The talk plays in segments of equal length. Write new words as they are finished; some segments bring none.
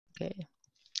Okay.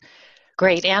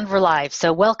 Great, and we're live.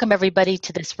 So welcome everybody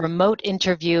to this remote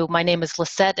interview. My name is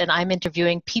Lisette and I'm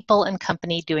interviewing people and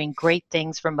company doing great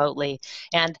things remotely.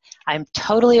 And I'm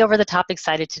totally over the top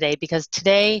excited today because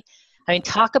today,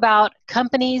 talk about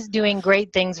companies doing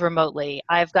great things remotely.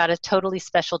 I've got a totally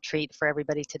special treat for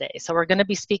everybody today. So we're going to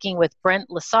be speaking with Brent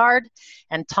Lessard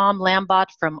and Tom Lambot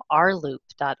from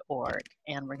rLoop.org.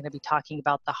 And we're going to be talking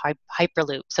about the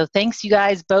Hyperloop. So thanks you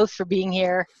guys both for being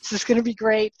here. This is going to be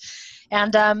great.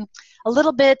 And a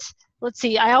little bit, let's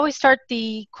see, I always start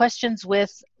the questions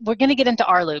with, we're going to get into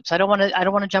rLoop, so I don't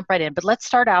want to jump right in, but let's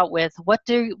start out with what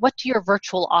do your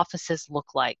virtual offices look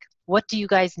like? What do you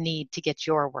guys need to get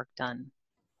your work done?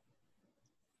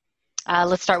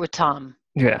 Let's start with Tom.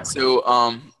 Yeah. So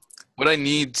what I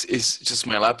need is just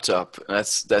my laptop.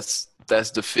 That's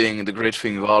the thing, the great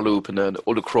thing with rLoop and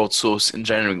all the crowdsourced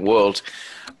engineering world.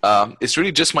 It's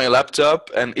really just my laptop,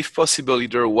 and if possible,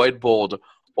 either a whiteboard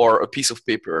or a piece of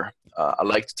paper. I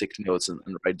like to take notes and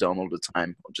write down all the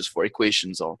time, or just for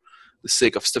equations or the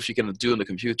sake of stuff you cannot do on the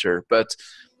computer. But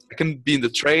I can be in the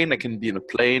train, I can be in a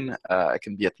plane, I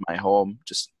can be at my home.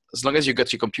 Just as long as you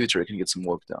got your computer, you can get some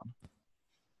work done.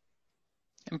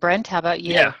 And Brent, how about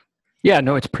you? Yeah.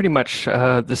 No, it's pretty much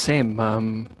the same.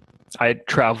 I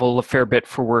travel a fair bit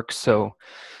for work, so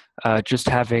just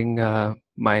having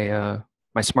my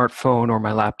smartphone or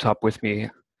my laptop with me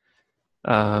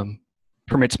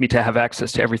permits me to have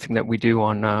access to everything that we do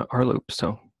on rLoop.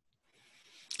 So,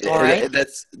 all right.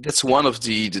 That's one of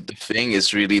the thing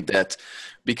is really that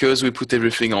because we put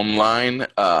everything online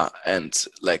and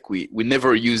like we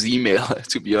never use email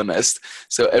to be honest.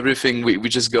 So everything we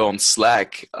just go on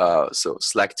Slack. So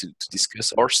Slack to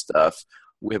discuss our stuff.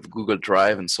 We have Google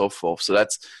Drive and so forth. So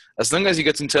that's as long as you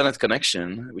get internet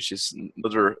connection, which is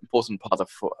another important part of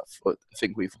what I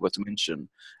think we forgot to mention.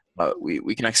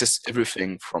 We can access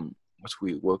everything from what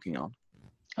we're working on.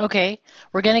 Okay,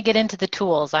 we're going to get into the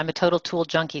tools. I'm a total tool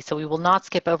junkie, so we will not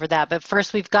skip over that. But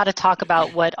first, we've got to talk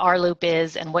about what rLoop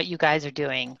is and what you guys are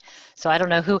doing. So I don't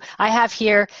know who I have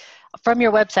here from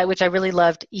your website, which I really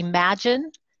loved.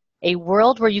 Imagine a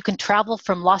world where you can travel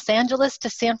from Los Angeles to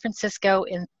San Francisco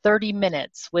in 30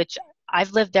 minutes, which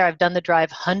I've lived there. I've done the drive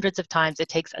hundreds of times. It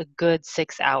takes a good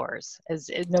 6 hours.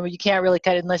 No, you can't really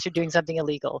cut it unless you're doing something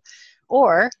illegal.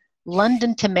 Or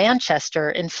London to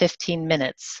Manchester in 15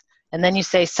 minutes. And then you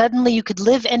say, suddenly you could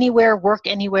live anywhere, work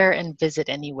anywhere, and visit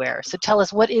anywhere. So tell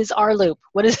us, what is rLoop?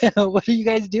 What are you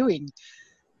guys doing?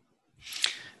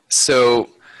 So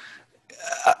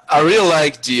I really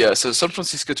like so San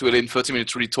Francisco to LA in 30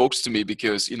 minutes really talks to me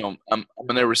because, I'm an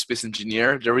aerospace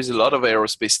engineer. There is a lot of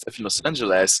aerospace stuff in Los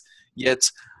Angeles, yet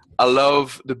I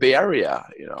love the Bay Area.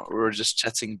 We were just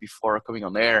chatting before coming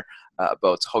on air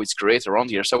about how it's great around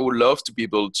here. So I would love to be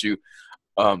able to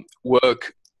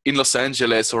work in Los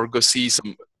Angeles or go see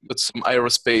some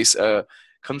aerospace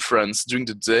conference during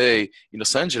the day in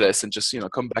Los Angeles and just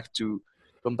come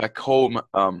back home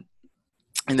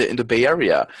in the Bay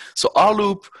Area. So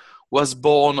rLoop was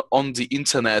born on the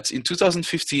internet in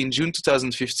 2015, June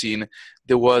 2015.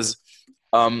 There was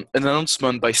an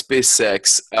announcement by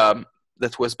SpaceX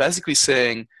that was basically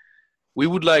saying, we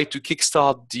would like to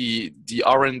kickstart the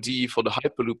R&D for the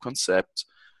Hyperloop concept.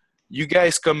 You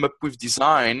guys come up with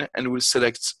design and we'll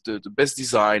select the best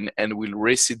design and we'll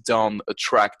race it down a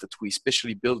track that we're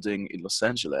specially building in Los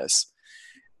Angeles.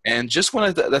 And just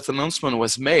when that announcement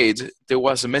was made, there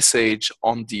was a message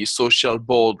on the social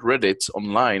board Reddit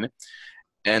online.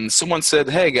 And someone said,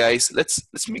 hey guys, let's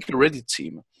make a Reddit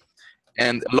team.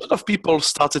 And a lot of people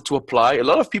started to apply. A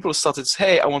lot of people started to say,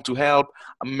 hey, I want to help.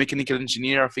 I'm a mechanical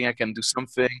engineer. I think I can do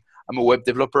something. I'm a web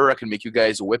developer. I can make you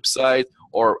guys a website.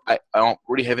 Or I don't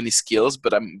really have any skills,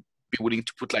 but I'm be willing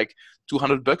to put like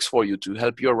 $200 for you to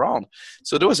help you around.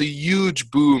 So there was a huge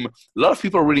boom. A lot of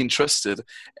people are really interested.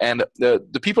 And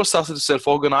the people started to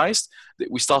self-organize.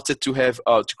 We started to have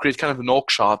to create kind of an org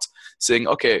chart saying,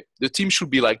 okay, the team should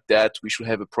be like that. We should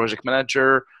have a project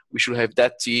manager. We should have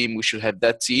that team. We should have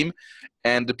that team.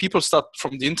 And the people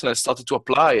from the internet started to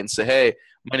apply and say, hey,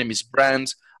 my name is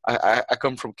Brent. I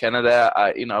come from Canada.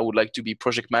 I would like to be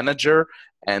project manager,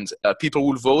 and people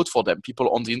will vote for them. People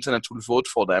on the internet will vote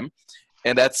for them,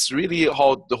 and that's really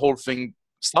how the whole thing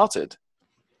started.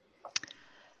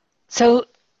 So,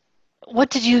 what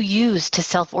did you use to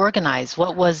self-organize?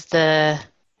 What was how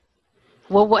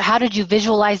did you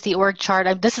visualize the org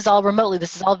chart? This is all remotely.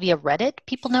 This is all via Reddit.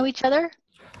 People know each other.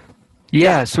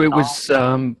 Yeah, so it was,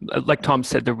 like Tom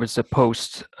said, there was a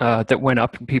post that went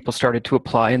up and people started to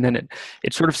apply, and then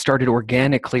it sort of started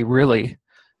organically, really,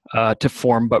 to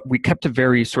form, but we kept a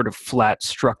very sort of flat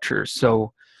structure.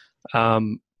 So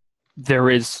there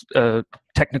is a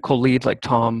technical lead like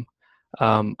Tom.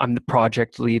 I'm the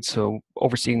project lead, so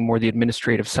overseeing more the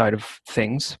administrative side of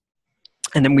things.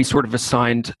 And then we sort of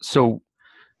assigned, so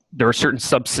there are certain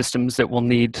subsystems that we'll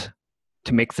need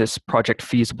to make this project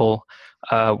feasible.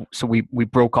 So we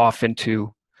broke off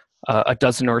into a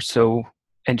dozen or so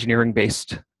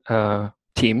engineering-based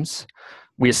teams.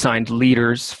 We assigned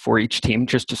leaders for each team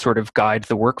just to sort of guide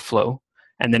the workflow.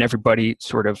 And then everybody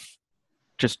sort of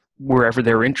just wherever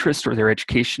their interest or their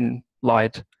education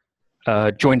lied,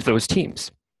 joined those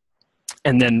teams.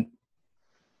 And then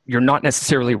you're not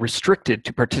necessarily restricted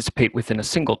to participate within a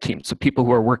single team. So people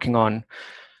who are working on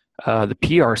the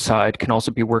PR side can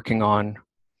also be working on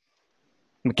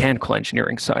mechanical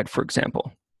engineering side, for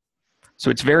example. So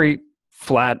it's very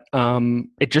flat.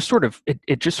 It just sort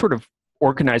of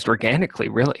organized organically,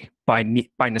 really, by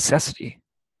necessity.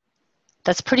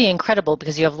 That's pretty incredible,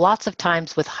 because you have lots of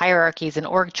times with hierarchies and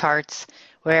org charts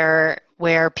where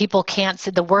people can't see,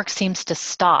 the work seems to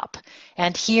stop.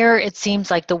 And here it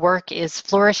seems like the work is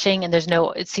flourishing, and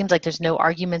it seems like there's no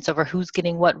arguments over who's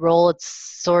getting what role.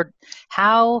 It's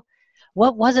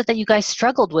what was it that you guys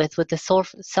struggled with the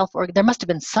self-org? There must have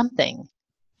been something.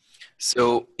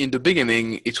 So in the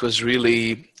beginning, it was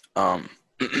really,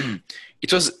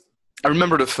 it was, I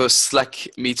remember the first Slack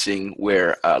meeting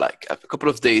where like a couple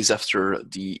of days after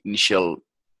the initial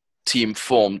team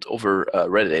formed over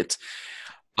Reddit,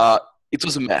 it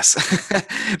was a mess.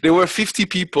 There were 50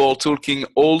 people talking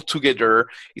all together.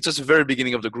 It was the very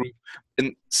beginning of the group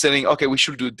and saying, okay, we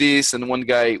should do this. And one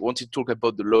guy wanted to talk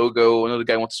about the logo. Another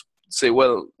guy wanted to say,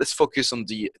 well, let's focus on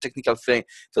the technical thing.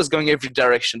 It was going every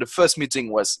direction. The first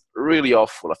meeting was really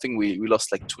awful. I think we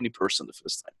lost like 20% the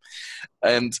first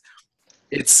time.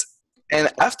 And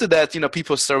after that,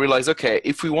 people start to realize, okay,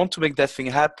 if we want to make that thing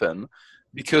happen,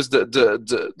 because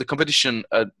the competition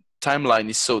timeline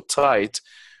is so tight,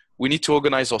 we need to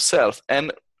organize ourselves.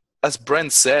 And as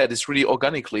Brent said, it's really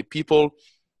organically. People,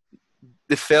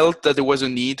 they felt that there was a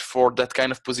need for that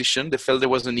kind of position. They felt there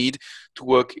was a need to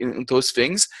work in those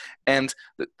things. And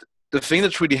the thing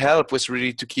that really helped was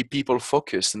really to keep people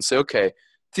focused and say, okay,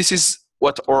 this is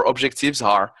what our objectives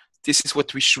are. This is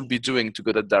what we should be doing to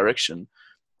go that direction.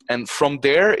 And from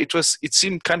there, it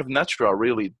seemed kind of natural,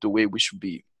 really, the way we should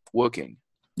be working.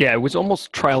 Yeah, it was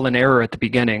almost trial and error at the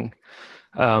beginning.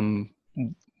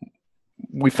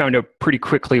 We found out pretty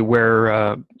quickly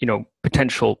where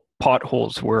potential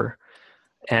potholes were,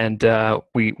 and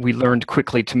we learned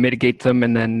quickly to mitigate them,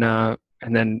 and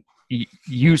then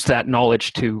use that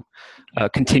knowledge to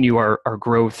continue our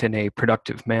growth in a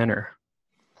productive manner.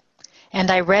 And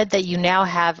I read that you now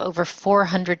have over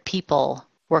 400 people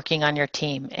working on your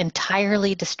team,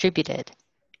 entirely distributed.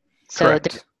 So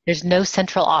there's no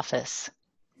central office.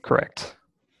 Correct.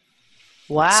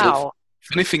 Wow. So,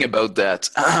 funny thing about that,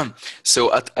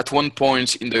 so at one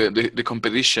point in the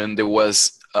competition, there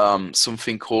was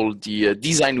something called the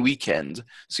design weekend.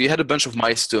 So you had a bunch of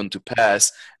milestones to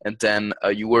pass, and then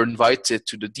you were invited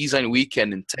to the design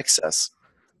weekend in Texas.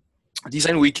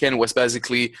 Design weekend was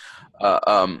basically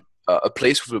a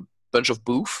place with a bunch of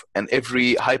booths, and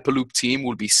every Hyperloop team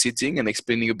will be sitting and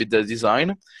explaining a bit the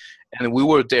design. And we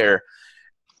were there.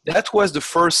 That was the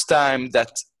first time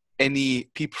that any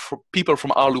people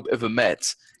from rLoop ever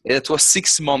met. And it was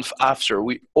 6 months after.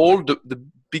 All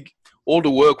the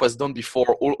work was done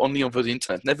before, only over the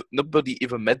internet. Nobody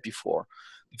ever met before.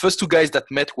 The first two guys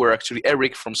that met were actually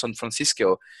Eric from San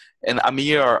Francisco, and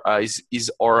Amir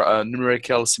is our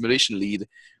numerical simulation lead,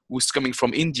 who's coming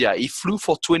from India. He flew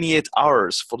for 28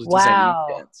 hours for the design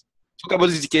weekend. Talk about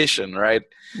dedication, right?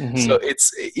 Mm-hmm. So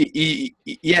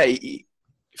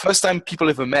first time people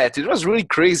ever met. It was really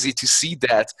crazy to see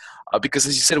that because,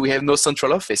 as you said, we have no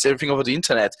central office, everything over the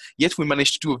internet. Yet we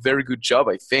managed to do a very good job,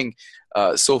 I think,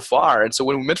 so far. And so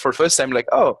when we met for the first time, like,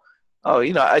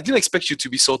 I didn't expect you to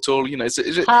be so tall.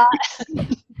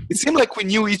 It seemed like we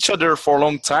knew each other for a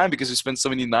long time because we spent so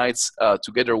many nights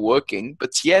together working.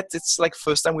 But yet it's like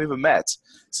first time we ever met.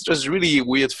 So it was really a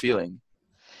weird feeling.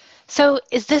 So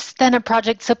is this then a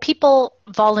project? So people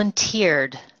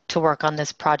volunteered to work on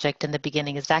this project in the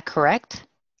beginning. Is that correct?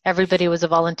 Everybody was a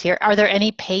volunteer. Are there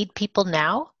any paid people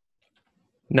now?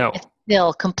 No. It's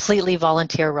still completely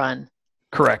volunteer run.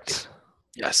 Correct.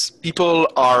 Yes. People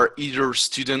are either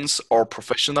students or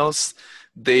professionals.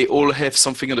 They all have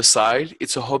something on the side.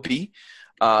 It's a hobby.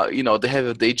 They have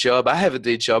a day job. I have a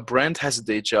day job. Brent has a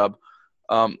day job.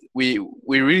 We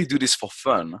really do this for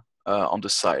fun on the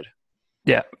side.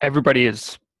 Yeah, everybody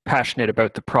is passionate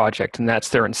about the project, and that's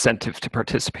their incentive to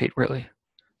participate, really.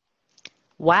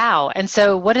 Wow. And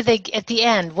so what do they, at the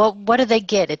end, what do they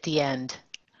get at the end?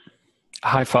 A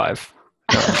high five.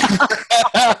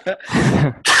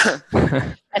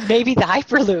 And maybe the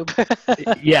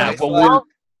Hyperloop. Yeah, well,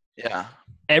 yeah.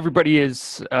 everybody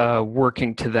is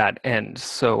working to that end.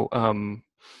 So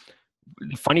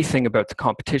the funny thing about the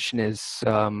competition is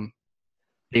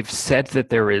they've said that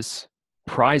there is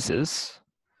prizes.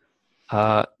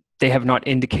 They have not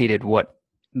indicated what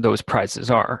those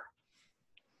prizes are.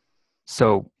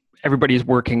 So everybody is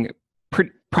working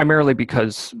primarily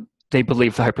because they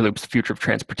believe the Hyperloop is the future of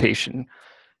transportation,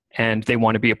 and they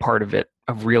want to be a part of it,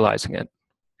 of realizing it.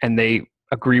 And they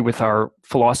agree with our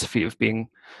philosophy of being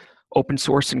open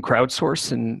source and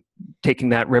crowdsource and taking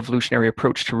that revolutionary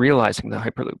approach to realizing the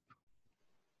Hyperloop.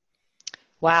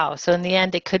 Wow. So in the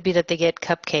end, it could be that they get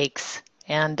cupcakes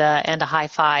and a high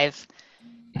five.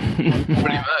 Pretty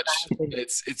much.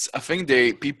 It's. I think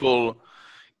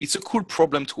it's a cool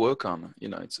problem to work on. You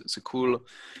know, it's a cool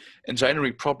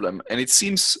engineering problem, and it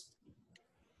seems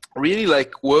really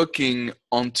like working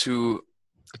onto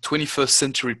a 21st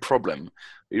century problem.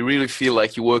 You really feel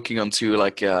like you're working onto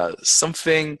like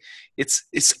something.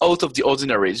 It's out of the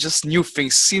ordinary. It's just new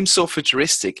things. Seems so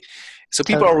futuristic. So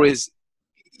people are always,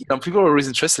 people are always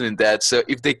interested in that. So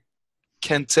if they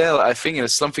can tell, I think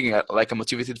it's something like a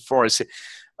motivated force.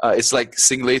 It's like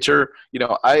saying later,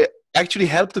 I actually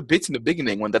helped a bit in the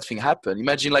beginning when that thing happened.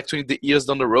 Imagine like 20 years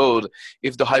down the road,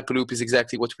 if the Hyperloop is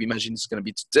exactly what we imagine it's going to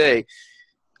be today.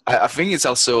 I think it's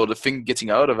also the thing getting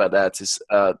out of that is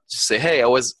to say, hey,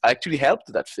 I actually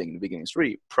helped that thing in the beginning. It's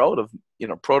really proud of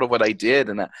what I did,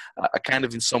 and I kind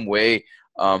of in some way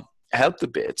helped a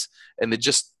bit. And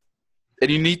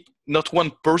you need not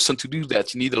one person to do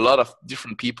that. You need a lot of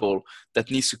different people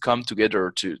that needs to come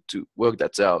together to work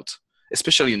that out,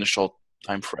 especially in a short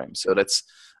time frame. So that's,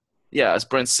 as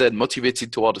Brent said,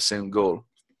 motivated toward the same goal.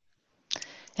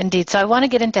 Indeed. So I want to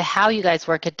get into how you guys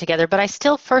work it together, but I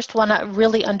still first want to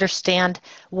really understand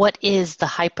what is the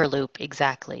Hyperloop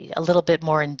exactly, a little bit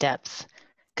more in depth.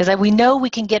 Because we know we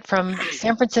can get from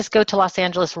San Francisco to Los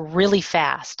Angeles really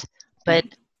fast, but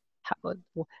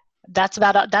that's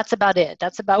about it.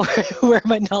 That's about where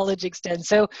my knowledge extends.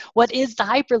 So what is the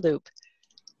Hyperloop?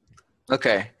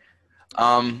 Okay.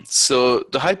 So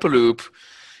the Hyperloop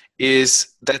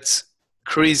is that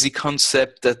crazy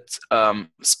concept that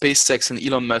SpaceX and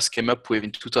Elon Musk came up with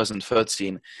in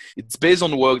 2013. It's based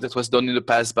on work that was done in the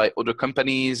past by other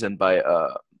companies and by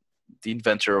the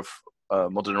inventor of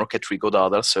modern rocketry,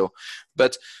 Goddard also.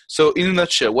 But so in a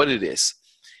nutshell, what it is,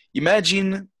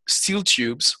 imagine steel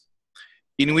tubes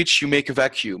in which you make a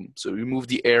vacuum, so remove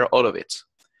the air out of it.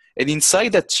 And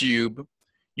inside that tube,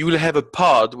 you will have a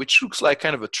pod, which looks like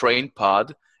kind of a train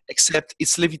pod, except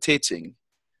it's levitating.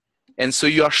 And so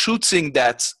you are shooting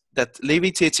that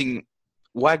levitating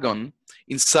wagon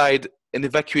inside an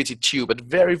evacuated tube at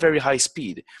very, very high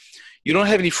speed. You don't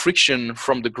have any friction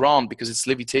from the ground because it's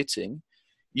levitating.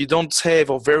 You don't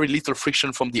have or very little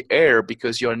friction from the air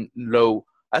because you're in low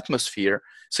atmosphere.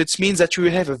 So it means that you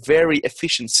have a very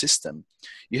efficient system.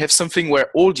 You have something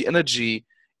where all the energy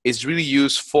is really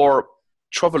used for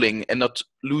traveling and not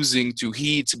losing to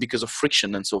heat because of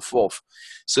friction and so forth.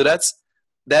 So that's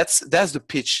the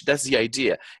pitch. That's the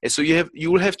idea. And so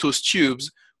you will have those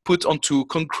tubes put onto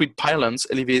concrete pylons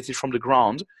elevated from the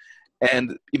ground.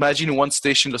 And imagine one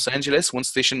station in Los Angeles, one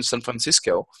station in San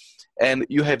Francisco, and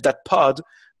you have that pod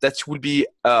that will be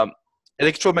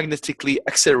electromagnetically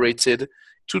accelerated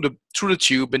through the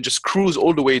tube and just cruise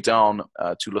all the way down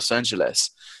to Los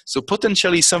Angeles. So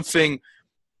potentially something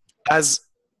as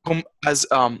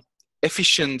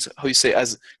efficient,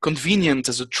 as convenient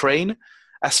as a train,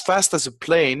 as fast as a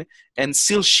plane, and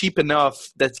still cheap enough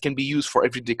that it can be used for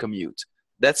everyday commute.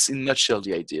 That's in a nutshell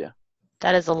the idea.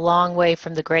 That is a long way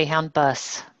from the Greyhound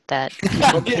bus that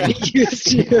people get used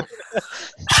to.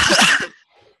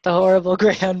 The horrible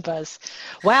Greyhound bus.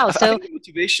 Wow. So I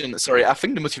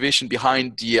think the motivation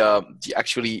behind the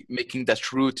actually making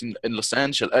that route in Los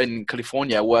Angeles, in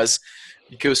California, was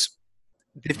because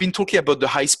they've been talking about the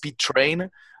high-speed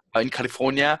train in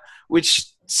California, which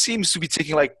seems to be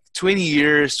taking like 20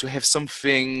 years to have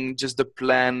something, just the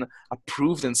plan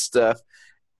approved and stuff.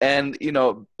 And,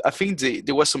 I think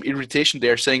there was some irritation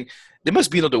there saying, there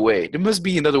must be another way. There must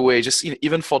be another way, just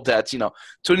even for that,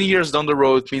 20 years down the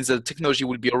road means that the technology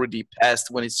will be already passed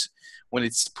when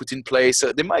it's put in place.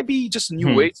 There might be just a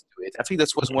new way to do it. I think that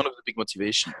was one of the big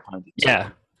motivations behind it. Yeah.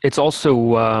 It's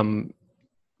also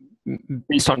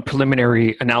based on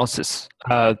preliminary analysis,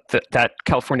 that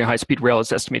California high-speed rail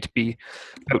is estimated to be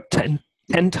about 10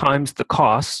 times the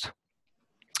cost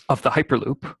of the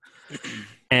Hyperloop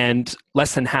and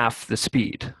less than half the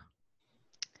speed.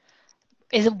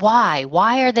 Is it why?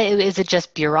 Why are they, is it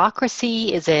just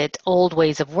bureaucracy? Is it old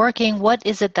ways of working? What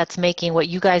is it that's making what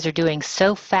you guys are doing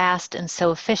so fast and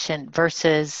so efficient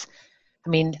versus, I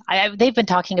mean, they've been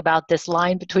talking about this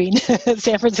line between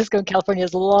San Francisco and California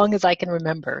as long as I can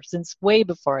remember, since way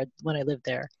before when I lived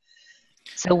there.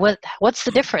 So what's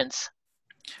the difference?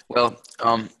 Well,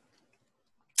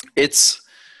 it's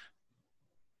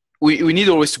we need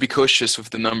always to be cautious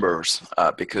with the numbers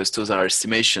because those are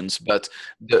estimations. But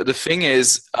the thing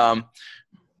is, the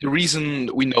reason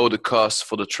we know the cost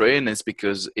for the train is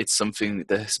because it's something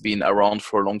that has been around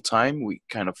for a long time. We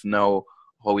kind of know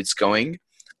how it's going.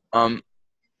 And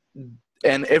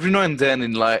every now and then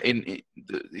in the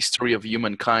history of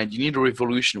humankind, you need a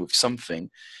revolution with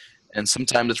something. And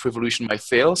sometimes that revolution might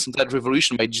fail. Sometimes that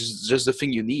revolution might just the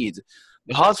thing you need.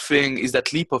 The hard thing is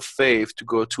that leap of faith to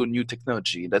go to a new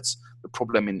technology. That's the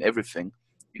problem in everything.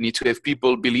 You need to have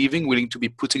people believing, willing to be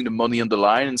putting the money on the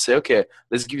line and say, okay,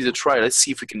 let's give it a try. Let's see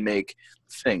if we can make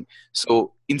the thing.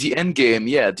 So in the end game,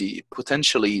 yeah,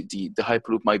 potentially the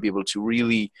Hyperloop might be able to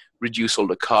really reduce all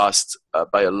the costs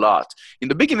by a lot. In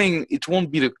the beginning, it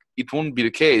won't be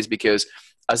the case because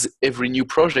as every new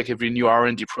project, every new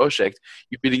R&D project,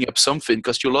 you're building up something,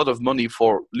 costs you a lot of money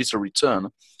for little return.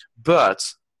 But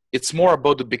it's more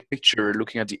about the big picture,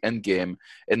 looking at the end game.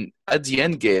 And at the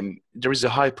end game, there is a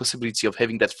high possibility of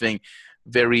having that thing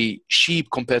very cheap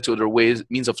compared to other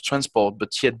means of transport, but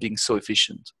yet being so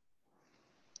efficient.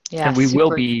 Yeah, and we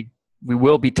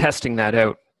will be testing that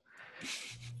out.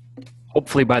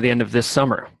 Hopefully by the end of this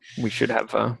summer, we should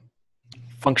have a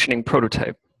functioning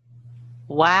prototype.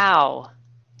 Wow.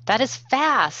 That is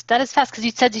fast. That is fast because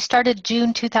you said you started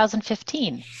June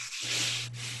 2015.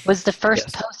 Was the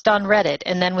first post on Reddit,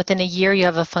 and then within a year you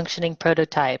have a functioning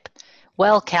prototype.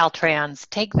 Well, Caltrans,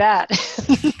 take that.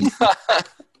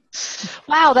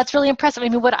 Wow, that's really impressive. I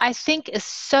mean, what I think is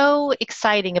so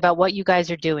exciting about what you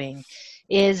guys are doing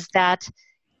is that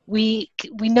we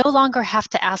no longer have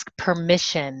to ask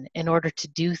permission in order to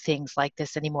do things like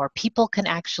this anymore. People can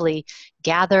actually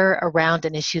gather around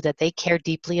an issue that they care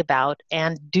deeply about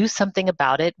and do something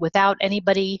about it without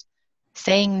anybody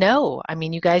saying no. I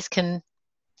mean, you guys can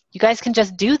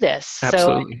just do this.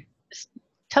 Absolutely. So it's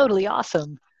totally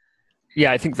awesome.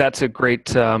 Yeah, I think that's a great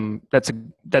that's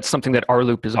something that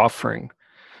rLoop is offering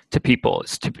to people,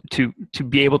 is to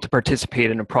be able to participate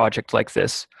in a project like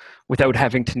this without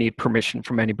having to need permission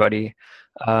from anybody,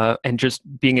 and just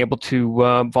being able to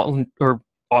or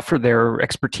offer their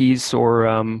expertise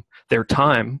or their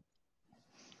time,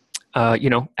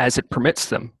 as it permits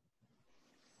them.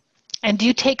 And do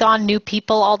you take on new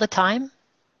people all the time?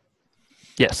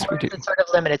 Yes, we do. It's sort of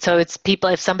limited. So it's people,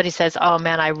 if somebody says, oh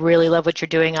man, I really love what you're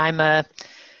doing. I'm a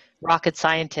rocket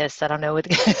scientist. I don't know,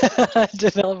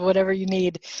 develop whatever you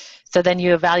need. So then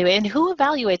you evaluate. And who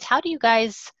evaluates? How do you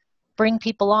guys bring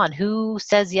people on? Who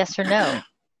says yes or no?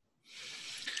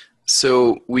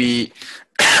 So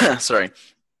sorry.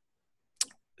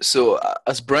 So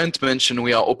as Brent mentioned,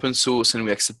 we are open source and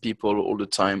we accept people all the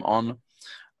time on.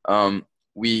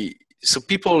 So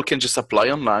people can just apply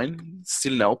online.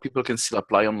 Still now, people can still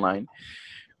apply online.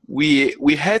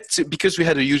 We had to, because we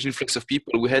had a huge influx of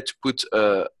people, we had to put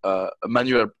a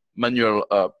manual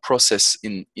process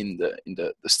in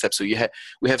the steps. So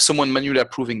we have someone manually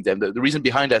approving them. The reason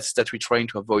behind that is that we're trying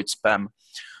to avoid spam.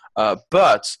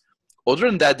 But other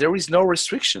than that, there is no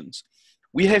restrictions.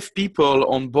 We have people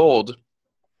on board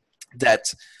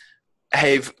that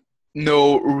have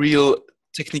no real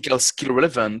technical skill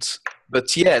relevant,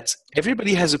 but yet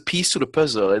everybody has a piece to the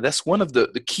puzzle. And that's one of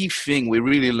the key thing we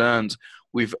really learned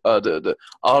with the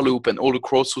rLoop and all the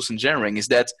crowdsourced engineering, is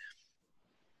that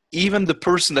even the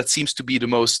person that seems to be the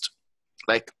most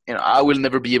I will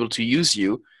never be able to use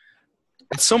you,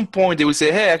 at some point they will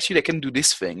say, hey, actually I can do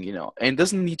this thing, and it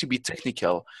doesn't need to be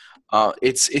technical.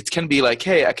 It can be like,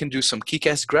 hey, I can do some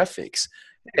kick-ass graphics.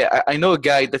 Hey, I know a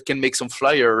guy that can make some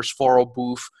flyers for our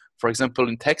booth. For example,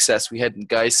 in Texas, we had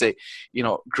guys say,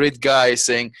 great guy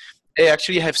saying, hey,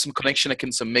 actually I have some connection. I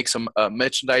can make some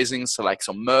merchandising, so like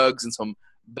some mugs and some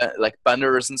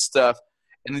banners and stuff.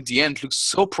 And in the end, it looks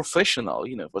so professional.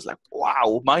 It was like,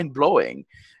 wow, mind blowing.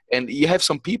 And you have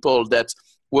some people that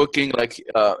working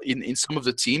in some of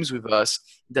the teams with us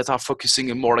that are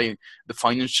focusing more on the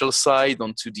financial side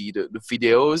onto the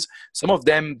videos. Some of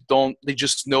them they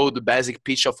just know the basic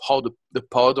pitch of how the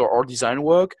pod or our design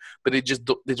work, but they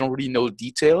don't really know the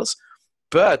details.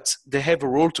 But they have a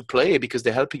role to play because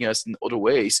they're helping us in other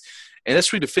ways. And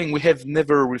that's really the thing. We have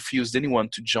never refused anyone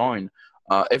to join.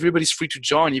 Everybody's free to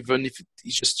join, even if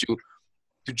it's just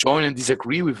to join and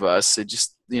disagree with us. It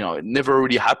just, it never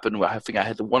really happened. I think I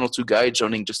had one or two guys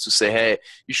joining just to say, hey,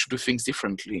 you should do things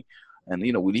differently. and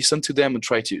we listen to them and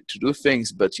try to do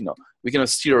things, but we cannot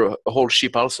steer a whole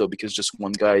ship also because just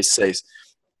one guy says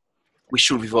we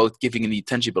should without giving any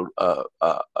tangible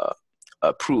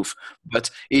proof. But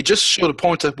it just showed the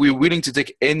point that we're willing to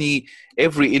take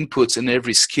every input and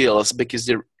every skills because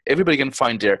everybody can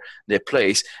find their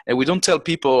place, and we don't tell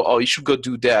people, oh, you should go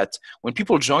do that. When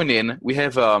people join in, we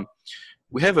have a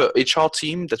HR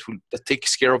team that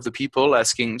takes care of the people,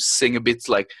 saying a bit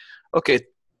like, okay,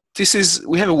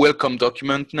 we have a welcome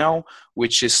document now,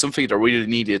 which is something that really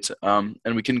needed,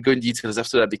 and we can go in details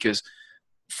after that because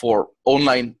for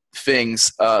online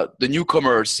things, the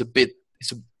newcomers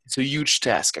it's a huge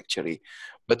task actually.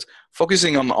 But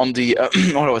focusing on the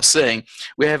what I was saying,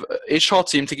 we have a HR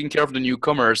team taking care of the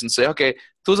newcomers and say, okay,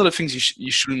 those are the things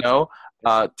you should know.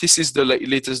 This is the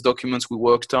latest documents we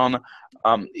worked on.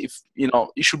 If you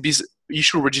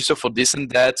should register for this and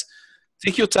that.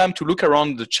 Take your time to look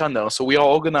around the channel. So we are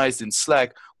organized in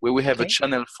Slack where we have a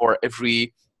channel for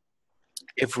every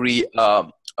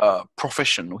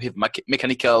profession. We have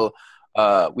mechanical,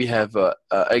 we have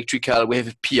electrical, we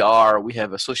have PR, we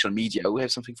have a social media, we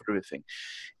have something for everything.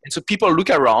 And so people look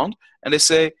around and they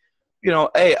say,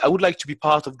 hey, I would like to be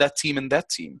part of that team and that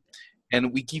team.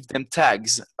 And we give them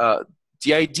tags.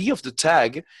 The idea of the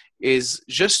tag is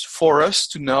just for us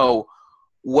to know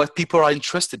what people are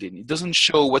interested in. It doesn't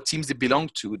show what teams they belong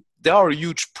to. They are a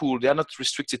huge pool. They are not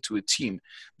restricted to a team.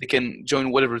 They can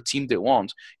join whatever team they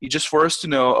want. It's just for us to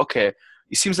know, okay,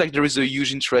 it seems like there is a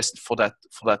huge interest for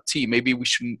that team. Maybe we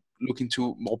should look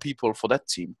into more people for that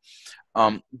team.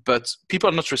 But people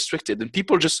are not restricted, and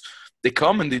people they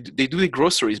come and they do their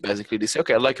groceries basically. They say,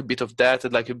 okay, I'd like a bit of that,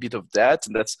 I'd like a bit of that,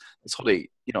 and that's how they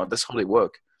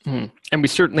work. Mm. And we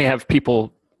certainly have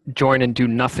people join and do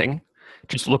nothing,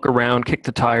 just look around, kick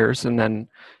the tires, and then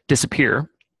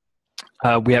disappear.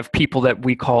 We have people that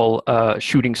we call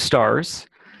shooting stars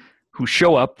who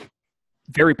show up,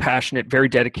 very passionate, very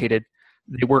dedicated.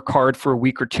 They work hard for a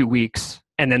week or 2 weeks,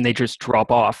 and then they just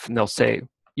drop off, and they'll say,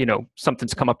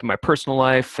 something's come up in my personal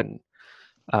life, and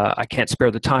I can't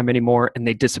spare the time anymore, and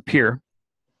they disappear.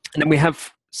 And then we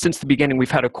have, since the beginning,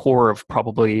 we've had a core of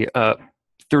probably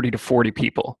 30 to 40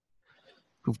 people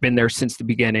who've been there since the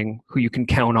beginning, who you can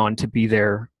count on to be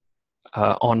there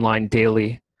online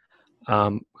daily,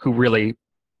 who really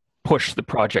push the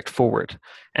project forward.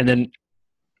 And then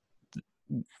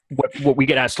what we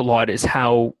get asked a lot is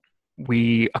how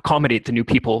we accommodate the new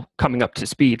people coming up to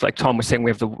speed. Like Tom was saying, we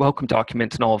have the welcome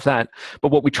document and all of that.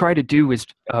 But what we try to do is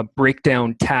break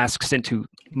down tasks into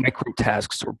micro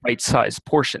tasks or bite-sized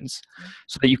portions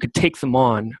so that you could take them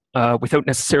on without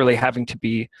necessarily having to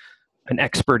be an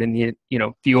expert in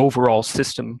the overall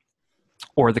system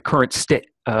or the current state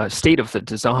of the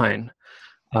design,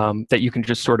 that you can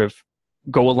just sort of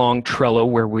go along Trello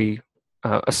where we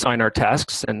assign our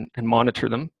tasks and monitor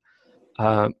them,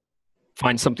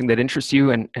 find something that interests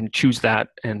you and choose that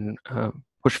and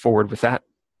push forward with that.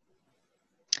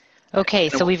 Okay,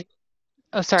 so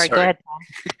sorry, go ahead.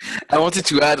 I wanted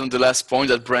to add on the last point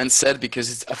that Brent said,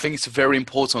 because I think it's a very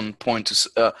important point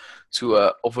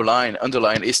to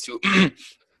underline is to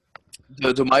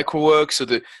the micro work. So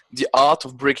the art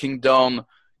of breaking down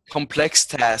complex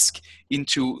tasks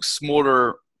into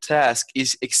smaller tasks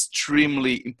is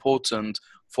extremely important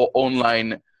for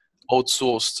online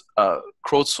outsourced,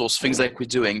 crowdsourced things like we're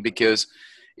doing. Because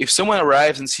if someone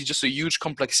arrives and sees just a huge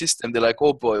complex system, they're like,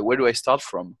 oh boy, where do I start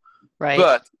from? Right.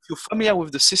 But if you're familiar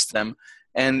with the system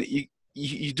and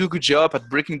you do a good job at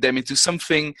breaking them into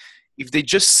something, if they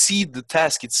just see the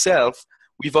task itself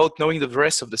without knowing the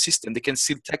rest of the system, they can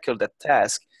still tackle that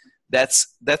task.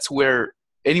 That's where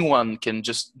anyone can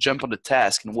just jump on the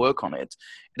task and work on it.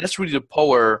 And that's really the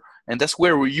power, and that's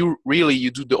where you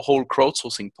do the whole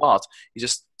crowdsourcing part.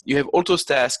 You have all those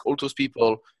tasks, all those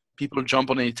people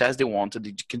jump on any task they want, and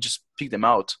you can just pick them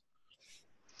out.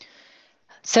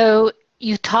 So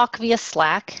you talk via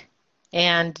Slack,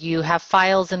 and you have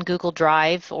files in Google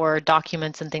Drive or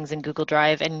documents and things in Google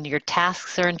Drive, and your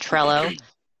tasks are in Trello.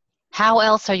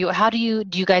 How do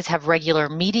you guys have regular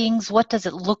meetings? What does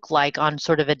it look like on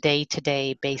sort of a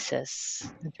day-to-day basis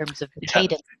in terms of the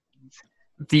cadence?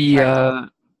 The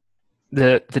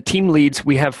team leads,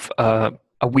 we have a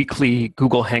weekly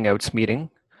Google Hangouts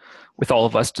meeting with all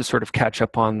of us to sort of catch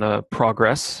up on the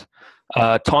progress.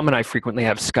 Tom and I frequently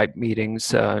have Skype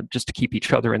meetings just to keep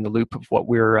each other in the loop of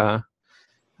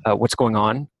what's going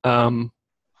on.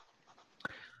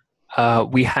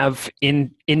 We have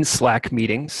in Slack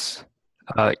meetings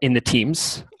in the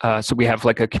teams. So we have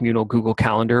like a communal Google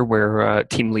Calendar where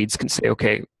team leads can say,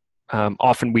 okay,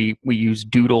 often we use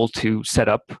Doodle to set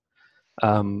up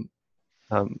the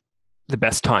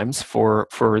best times for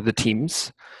the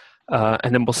teams.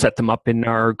 and then we'll set them up in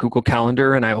our Google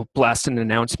Calendar, and I'll blast an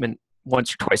announcement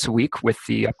once or twice a week with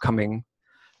the upcoming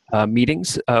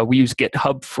meetings. We use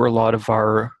GitHub for a lot of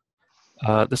our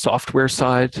the software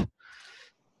side.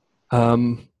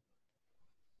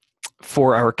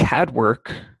 For our CAD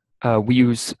work, we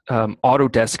use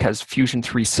Autodesk has Fusion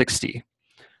 360,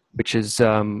 which is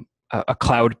a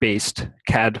cloud-based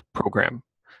CAD program.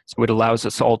 So it allows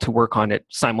us all to work on it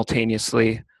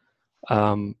simultaneously.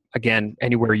 Again,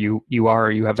 anywhere you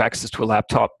have access to a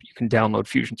laptop, you can download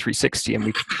Fusion 360 and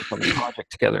we can work on the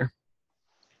project together.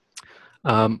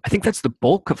 I think that's the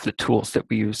bulk of the tools that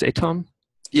we use, Tom?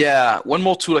 Yeah, one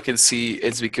more tool I can see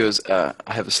is because I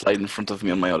have a slide in front of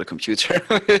me on my other computer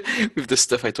with the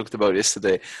stuff I talked about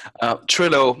yesterday.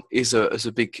 Trello is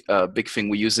a big thing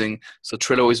we're using. So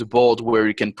Trello is a board where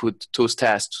you can put those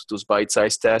tasks, those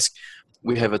bite-sized tasks.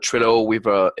 We have a Trello with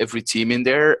every team in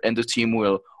there, and the team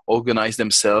will organize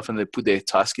themselves and they put their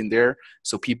task in there.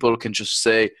 So people can just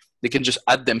say, they can just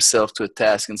add themselves to a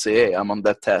task and say, hey, I'm on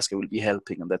that task. I will be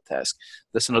helping on that task.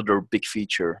 That's another big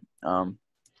feature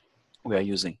we are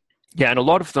using. Yeah, and a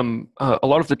lot of them, a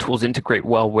lot of the tools integrate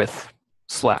well with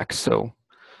Slack. So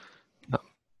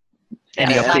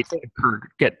any updates that occur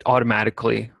get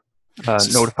automatically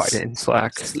notified in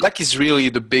Slack. Slack is really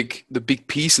the big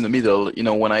piece in the middle. You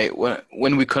know,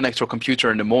 when we connect our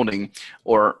computer in the morning,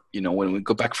 or when we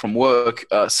go back from work,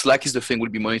 Slack is the thing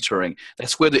we'll be monitoring.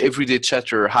 That's where the everyday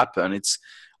chatter happen. It's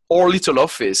our little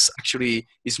office actually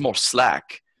is more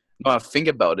Slack. Now I think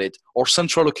about it, our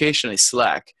central location is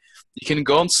Slack. You can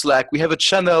go on Slack. We have a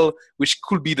channel which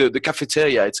could be the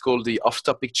cafeteria. It's called the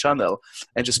off-topic channel,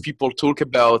 and just people talk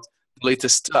about the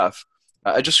latest stuff.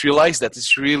 I just realized that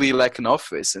it's really like an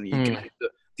office, and you can have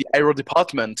the aero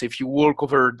department. If you walk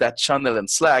over that channel in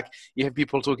Slack, you have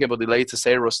people talking about the latest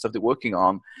aero stuff they're working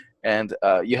on, and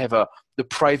you have the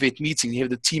private meeting. You have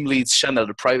the team leads channel,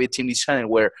 the private team leads channel,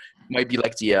 where it might be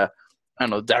like the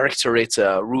directorate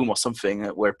room or something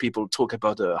where people talk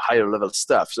about the higher level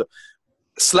stuff. So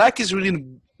Slack is really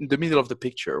in the middle of the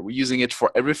picture. We're using it for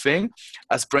everything.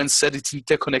 As Brent said, it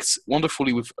interconnects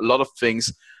wonderfully with a lot of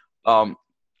things.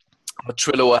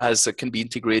 Trello can be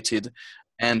integrated,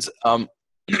 and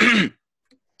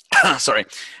sorry,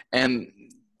 and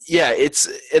yeah,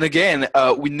 and again,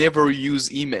 we never use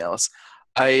emails.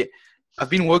 I've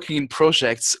been working in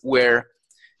projects where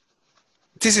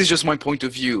this is just my point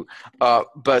of view,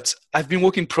 but I've been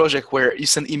working in projects where you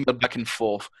send email back and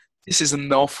forth. This is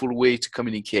an awful way to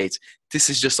communicate. This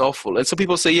is just awful. And some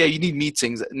people say, yeah, you need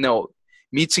meetings. No,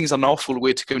 meetings are an awful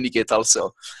way to communicate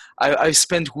also. I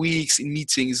spend weeks in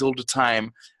meetings all the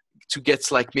time to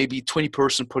get like maybe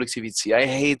 20% productivity. I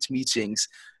hate meetings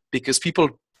because people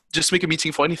just make a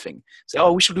meeting for anything. Say,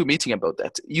 oh, we should do a meeting about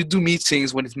that. You do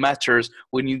meetings when it matters,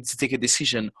 when you need to take a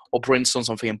decision or brainstorm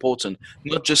something important,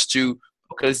 not just to,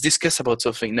 okay, let's discuss about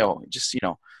something. No, just,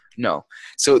 no.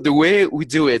 So the way we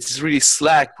do it is really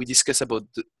Slack. We discuss about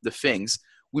the things.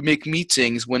 We make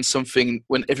meetings when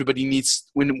everybody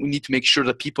when we need to make sure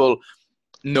that people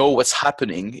know what's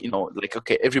happening, like,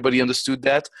 okay, everybody understood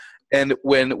that. And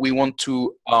when we want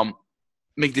to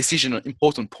make decision on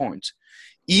important point,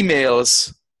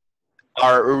 emails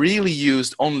are really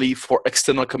used only for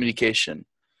external communication.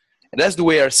 And that's the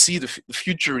way I see the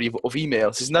future of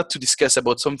emails, is not to discuss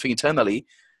about something internally.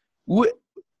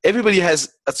 Everybody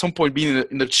has at some point been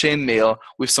in a chain mail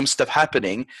with some stuff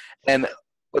happening, and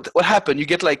what happened? You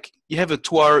get you have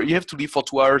you have to leave for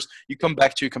 2 hours. You come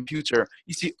back to your computer,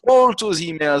 you see all those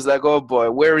emails. Like, oh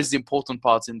boy, where is the important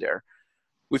parts in there?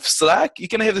 With Slack, you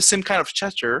can have the same kind of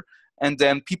chatter, and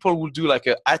then people will do like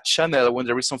a add channel when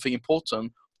there is something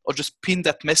important, or just pin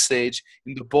that message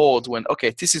in the board when,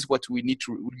 okay, this is what we need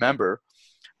to remember.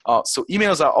 So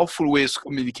emails are awful ways of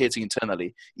communicating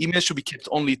internally. Emails should be kept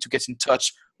only to get in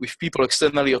touch with people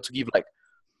externally, or to give like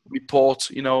report,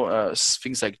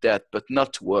 things like that, but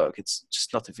not to work. It's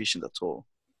just not efficient at all.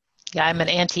 Yeah, I'm an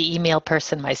anti-email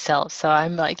person myself, so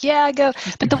I'm like, yeah, I go.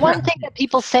 But the one thing that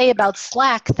people say about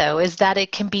Slack, though, is that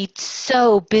it can be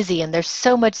so busy and there's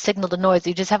so much signal to noise.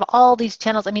 You just have all these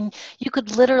channels. I mean, you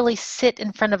could literally sit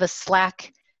in front of a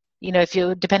Slack, if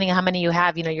you, depending on how many you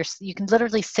have, you can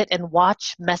literally sit and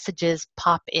watch messages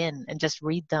pop in and just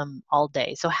read them all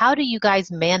day. So how do you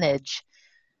guys manage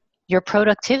your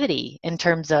productivity in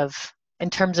terms of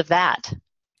that?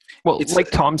 Well,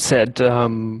 like Tom said,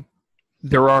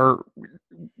 there are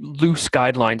loose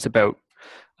guidelines about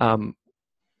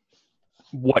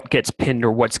what gets pinned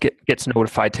or what gets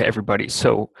notified to everybody.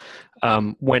 So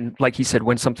when, like he said,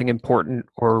 when something important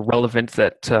or relevant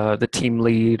that the team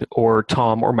lead or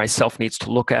Tom or myself needs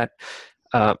to look at,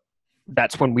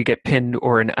 that's when we get pinned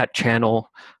or an at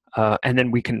channel. and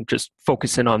then we can just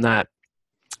focus in on that.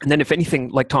 And then if anything,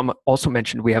 like Tom also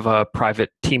mentioned, we have a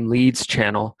private team leads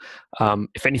channel.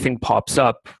 If anything pops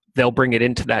up, they'll bring it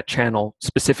into that channel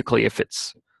specifically if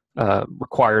it's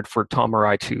required for Tom or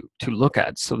I to look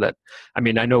at. So that, I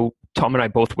mean, I know Tom and I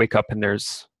both wake up and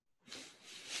there's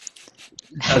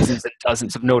dozens and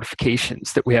dozens of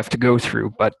notifications that we have to go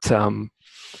through. But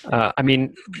I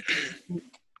mean,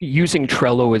 using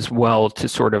Trello as well to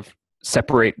sort of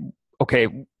separate, okay,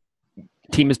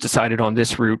 team has decided on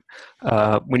this route.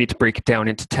 We need to break it down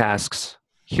into tasks.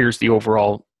 Here's the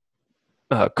overall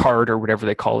card or whatever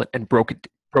they call it, and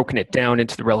broken it down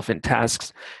into the relevant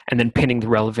tasks, and then pinning the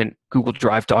relevant Google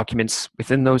Drive documents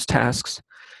within those tasks.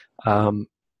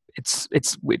 It's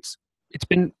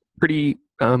been pretty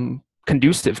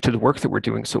conducive to the work that we're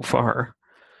doing so far.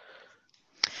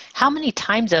 How many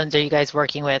time zones are you guys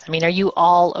working with? I mean, are you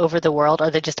all over the world?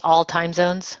 Are they just all time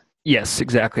zones? Yes,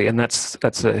 exactly, and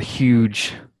that's a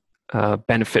huge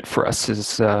benefit for us.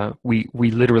 Is we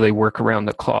literally work around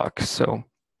the clock. So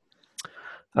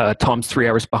Tom's 3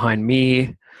 hours behind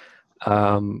me.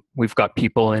 We've got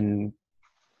people in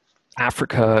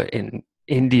Africa, in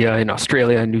India, in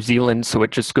Australia, and New Zealand. So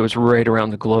it just goes right around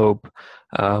the globe.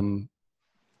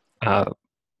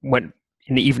 When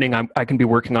in the evening, I can be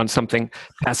working on something,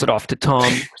 pass it off to Tom,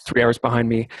 who's 3 hours behind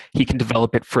me. He can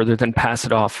develop it further, then pass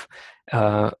it off,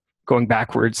 going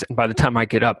backwards. And by the time I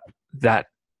get up, that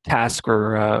task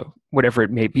or whatever it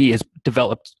may be is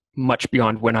developed much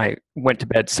beyond when I went to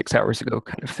bed 6 hours ago,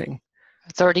 kind of thing.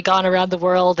 It's already gone around the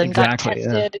world and exactly,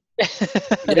 got tested.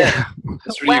 Yeah,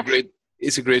 it's really great.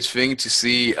 It's a great thing to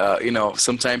see.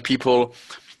 Sometimes people,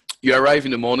 you arrive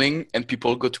in the morning and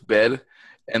people go to bed,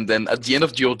 and then at the end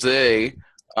of your day,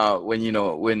 when you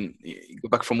go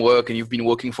back from work and you've been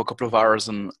working for a couple of hours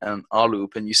on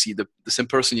rLoop, and you see the same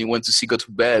person you went to see go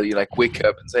to bed, you like wake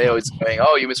up and say, "Oh, it's going.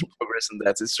 Oh, you missed progress," and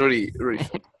that. It's really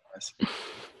fun.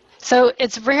 So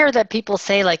it's rare that people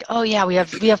say like, "Oh yeah, we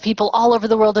have people all over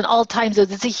the world in all time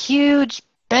zones." It's a huge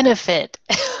benefit.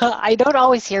 I don't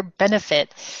always hear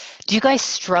benefit. Do you guys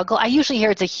struggle? I usually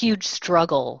hear it's a huge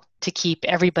struggle to keep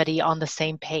everybody on the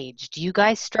same page. Do you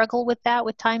guys struggle with that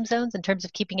with time zones in terms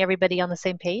of keeping everybody on the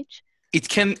same page?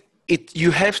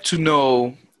 You have to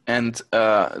know, and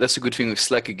that's a good thing with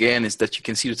Slack again, is that you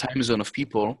can see the time zone of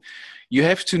people. You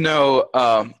have to know,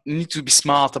 you need to be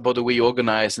smart about the way you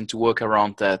organize and to work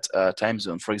around that time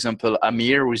zone. For example,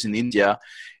 Amir, who is in India,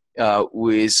 who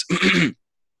is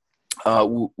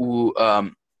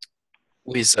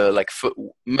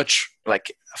much,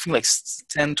 like I think like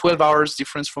 10, 12 hours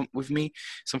difference with me,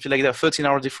 something like that,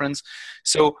 13-hour difference.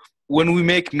 So when we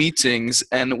make meetings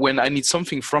and when I need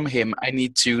something from him, I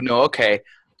need to know, okay,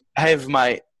 I have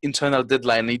my internal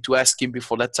deadline. I need to ask him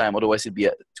before that time, otherwise he'll be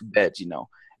to bed,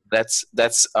 That's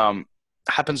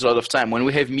happens a lot of time. When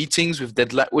we have meetings with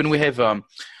deadline, when we have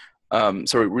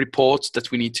reports that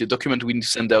we need to document, we need to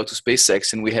send out to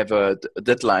SpaceX, and we have a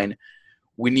deadline,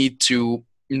 we need to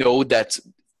know that,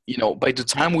 by the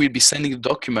time we'll be sending the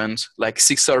document, like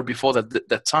 6 hours before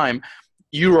that time,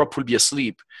 Europe will be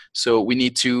asleep. So we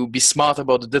need to be smart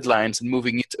about the deadlines and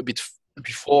moving it a bit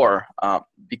before,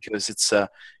 because it's,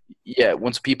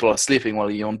 once people are sleeping,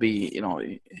 well, you won't be,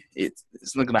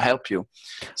 it's not going to help you.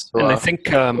 So, and I think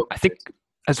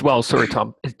as well, sorry,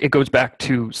 Tom, it goes back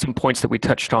to some points that we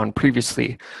touched on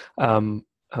previously,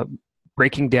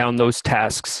 breaking down those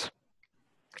tasks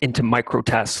into micro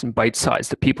tasks and bite size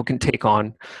that people can take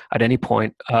on at any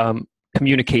point.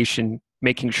 Communication,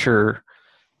 making sure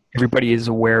everybody is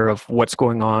aware of what's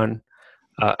going on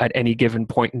at any given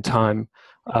point in time,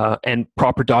 and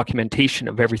proper documentation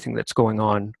of everything that's going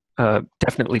on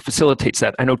definitely facilitates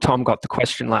that. I know Tom got the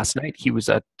question last night. He was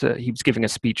giving a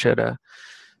speech at a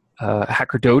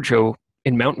Hacker Dojo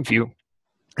in Mountain View,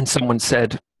 and someone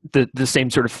said the same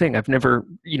sort of thing. I've never,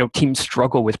 teams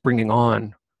struggle with bringing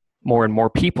on more and more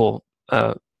people,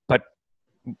 but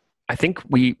I think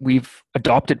we've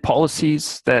adopted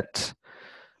policies that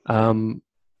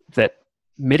that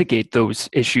mitigate those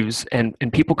issues, and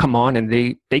people come on and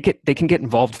they can get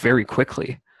involved very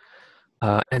quickly,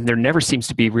 and there never seems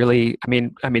to be really. I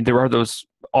mean, there are those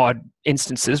odd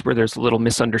instances where there's a little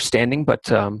misunderstanding, but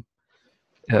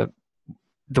the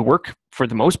work for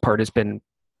the most part has been,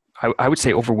 I would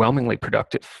say, overwhelmingly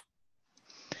productive.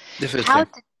 Definitely.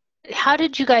 How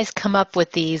did you guys come up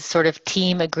with these sort of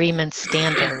team agreement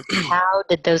standards? How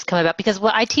did those come about? Because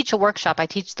I teach a workshop. I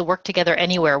teach the Work Together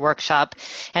Anywhere workshop.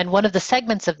 And one of the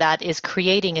segments of that is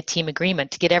creating a team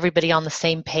agreement to get everybody on the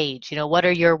same page. What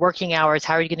are your working hours?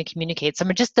 How are you going to communicate?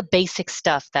 Some of just the basic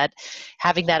stuff that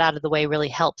having that out of the way really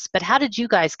helps. But how did you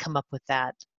guys come up with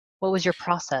that? What was your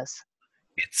process?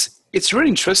 It's really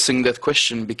interesting, that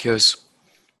question, because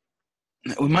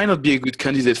we might not be a good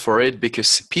candidate for it,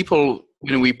 because people,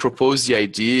 when we propose the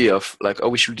idea of like, oh,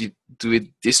 we should do it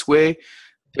this way,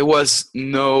 there was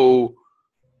no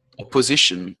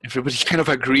opposition. Everybody kind of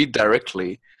agreed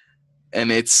directly,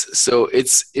 and it's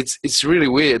really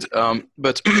weird.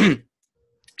 But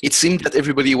it seemed that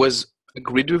everybody was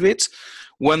agreed with it.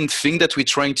 One thing that we're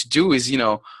trying to do is,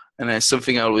 and that's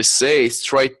something I always say, is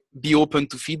be open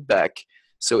to feedback.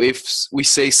 So if we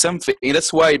say something, and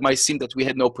that's why it might seem that we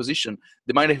had no opposition.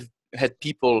 They might have had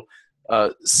people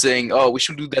saying, "Oh, we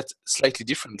should do that slightly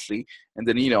differently," and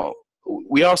then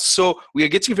we are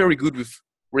getting very good with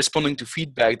responding to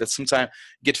feedback, that sometimes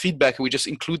get feedback and we just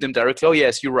include them directly. Oh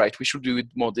yes, you're right, we should do it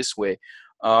more this way.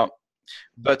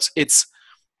 But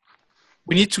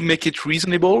we need to make it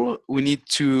reasonable. We need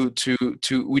to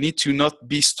not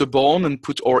be stubborn and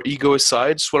put our ego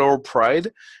aside, swallow our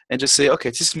pride, and just say, okay,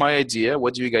 this is my idea.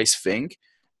 What do you guys think?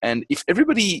 And if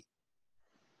everybody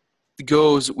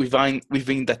goes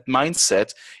within that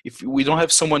mindset, if we don't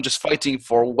have someone just fighting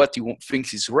for what he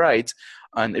thinks is right,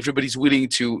 and everybody's willing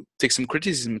to take some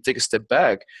criticism and take a step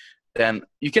back, then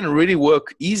you can really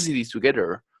work easily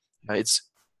together. It's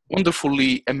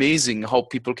wonderfully amazing how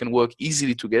people can work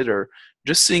easily together.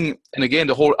 Just seeing, and again,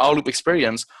 the whole rLoop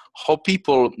experience, how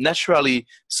people naturally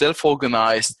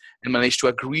self-organized and manage to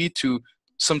agree to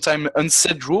sometimes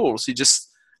unsaid rules. It's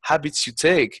just habits you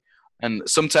take. And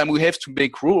sometimes we have to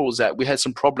make rules. That we had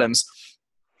some problems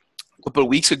a couple of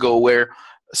weeks ago where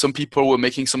some people were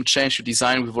making some change to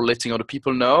design without letting other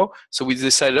people know. So we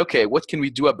decided, okay, what can we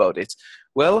do about it?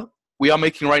 Well, we are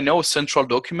making right now a central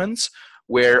document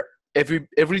where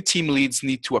every team leads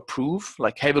need to approve,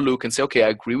 like have a look and say, okay, I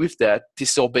agree with that.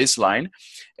 This is our baseline.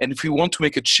 And if we want to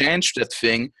make a change to that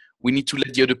thing, we need to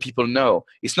let the other people know.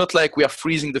 It's not like we are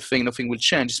freezing the thing, nothing will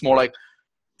change. It's more like,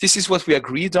 this is what we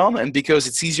agreed on, and because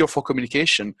it's easier for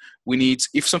communication, we need,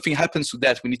 if something happens to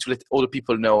that, we need to let other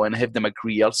people know and have them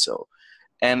agree also.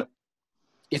 And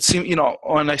it seemed,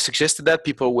 when I suggested that,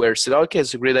 people said, okay,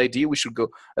 it's a great idea, we should go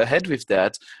ahead with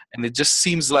that. And it just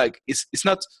seems like it's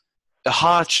not a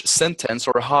harsh sentence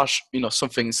or a harsh,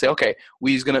 something, say, okay,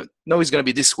 it's gonna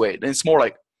be this way. And it's more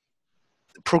like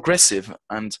progressive.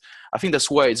 And I think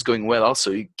that's why it's going well also.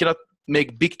 You cannot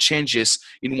make big changes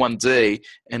in one day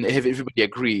and have everybody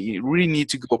agree. You really need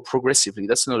to go progressively.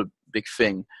 That's another big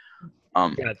thing.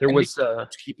 There was to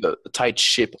keep a tight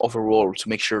ship overall to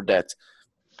make sure that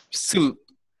still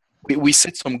we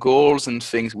set some goals and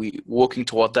things, we working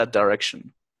toward that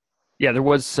direction. Yeah, there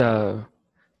was a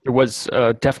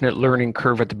definite learning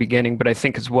curve at the beginning, but I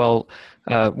think as well,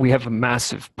 we have a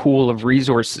massive pool of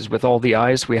resources with all the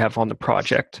eyes we have on the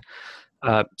project.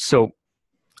 So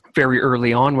very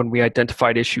early on, when we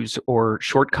identified issues or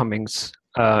shortcomings,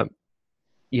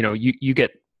 you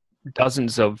get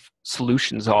dozens of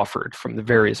solutions offered from the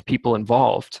various people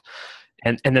involved.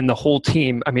 And then the whole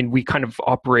team, we kind of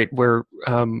operate where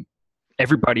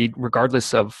everybody,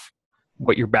 regardless of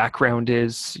what your background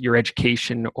is, your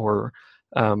education, or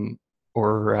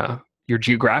your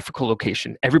geographical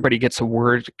location, everybody gets a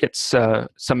word, gets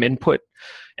some input,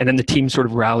 and then the team sort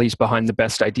of rallies behind the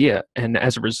best idea. And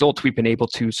as a result, we've been able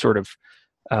to sort of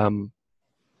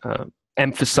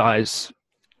emphasize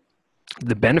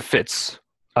the benefits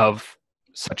of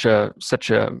such a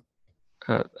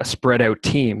spread out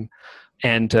team,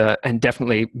 and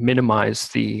definitely minimize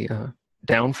the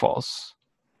downfalls.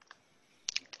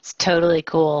 It's totally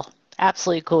cool.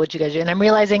 Absolutely cool what you guys do. And I'm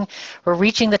realizing we're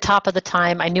reaching the top of the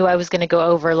time. I knew I was going to go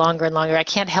over longer and longer. I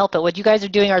can't help it. What you guys are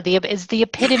doing is the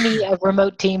epitome of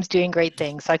remote teams doing great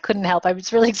things. So I couldn't help.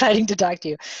 It's really exciting to talk to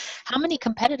you. How many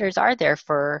competitors are there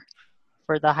for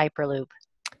the Hyperloop?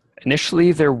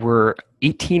 Initially, there were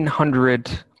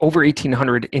over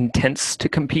 1,800 intents to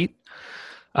compete.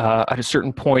 At a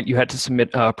certain point, you had to submit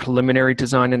a preliminary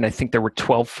design, and I think there were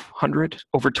over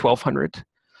 1,200.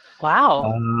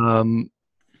 Wow.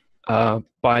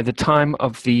 By the time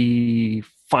of the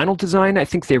final design, I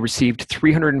think they received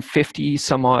 350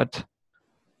 some odd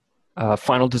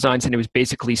final designs, and it was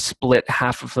basically split.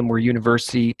 Half of them were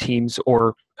university teams,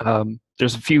 or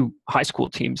there's a few high school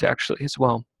teams actually as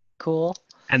well. Cool.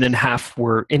 And then half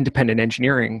were independent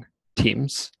engineering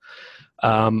teams.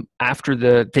 After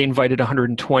they invited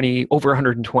over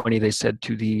 120, they said,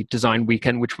 to the design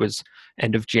weekend, which was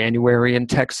end of January in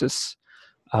Texas,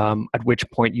 at which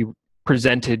point you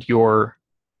presented your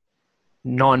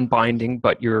non-binding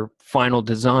but your final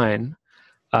design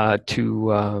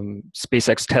to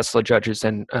SpaceX Tesla judges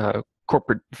and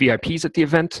corporate VIPs at the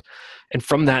event. And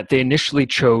from that, they initially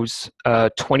chose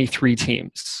 23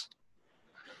 teams.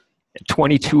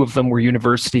 22 of them were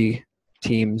university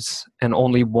teams and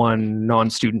only one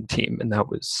non-student team, and that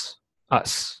was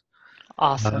us.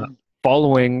 Awesome.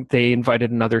 Following, they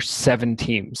invited another 7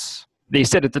 teams. They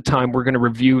said at the time, we're going to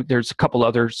review, there's a couple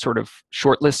other sort of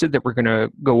shortlisted that we're going to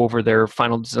go over their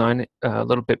final design a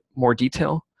little bit more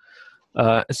detail.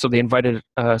 So they invited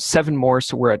 7 more,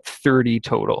 so we're at 30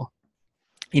 total,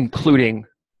 including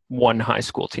 1 high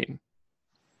school team.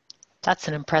 That's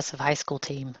an impressive high school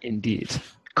team. Indeed.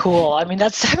 Cool. I mean,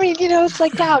 it's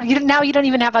like now you don't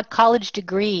even have a college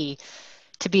degree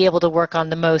to be able to work on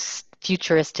the most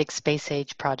futuristic space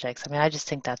age projects. I mean, I just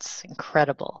think that's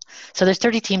incredible. So there's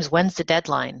 30 teams. When's the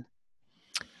deadline?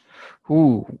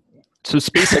 Ooh. So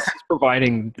SpaceX is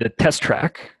providing the test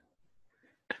track.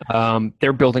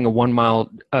 They're building a 1-mile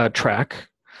track.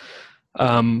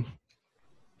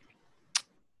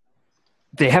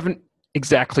 They haven't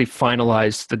exactly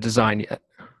finalized the design yet.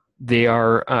 They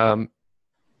are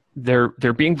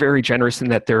they're being very generous in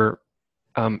that they're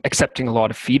accepting a lot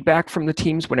of feedback from the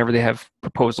teams. Whenever they have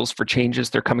proposals for changes,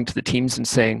 they're coming to the teams and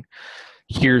saying,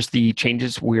 here's the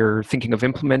changes we're thinking of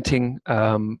implementing.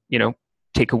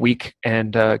 Take a week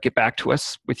and get back to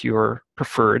us with your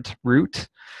preferred route.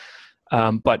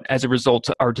 But as a result,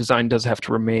 our design does have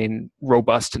to remain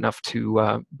robust enough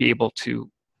to be able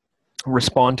to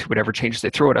respond to whatever changes they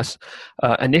throw at us.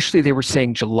 Initially, they were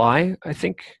saying July, I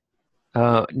think.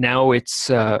 Now it's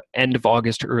end of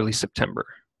August, early September.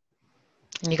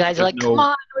 And you guys are like, come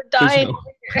on, we're dying.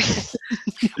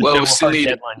 Well, we still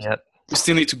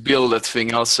need to build that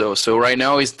thing also. So right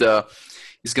now is going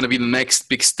to be the next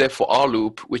big step for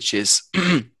rLoop, which is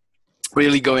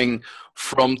really going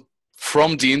from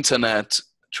the internet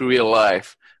to real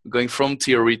life, going from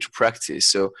theory to practice.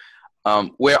 So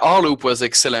where rLoop was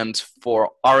excellent for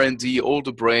R&D, all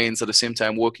the brains at the same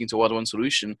time working toward one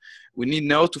solution, we need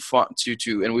now to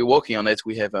and we're working on it.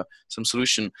 We have some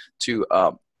solution to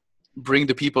bring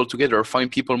the people together, find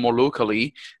people more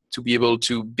locally to be able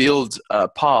to build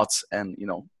parts and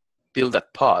build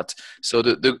that part. So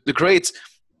the great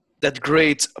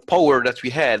power that we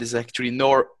had is actually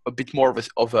a bit more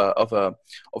of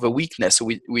a weakness. So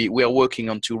we are working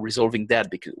on to resolving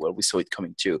that because we saw it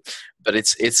coming too. But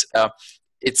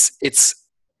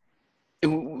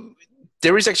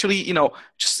there is actually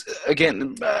just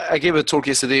again I gave a talk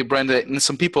yesterday, Brenda, and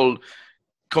some people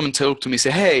come and talk to me,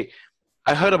 say, hey,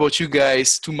 I heard about you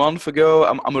guys 2 months ago.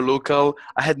 I'm a local.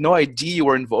 I had no idea you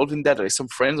were involved in that. There's some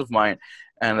friends of mine,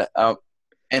 and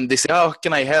they say, oh,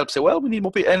 can I help? Say, well, we need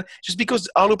more people. And just because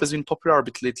rLoop has been popular a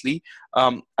bit lately,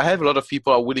 I have a lot of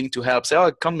people are willing to help. Say,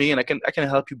 oh, come in, I can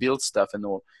help you build stuff and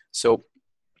all. So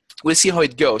we'll see how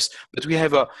it goes. But we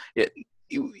have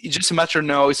it's just a matter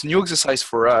now. It's a new exercise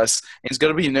for us. And it's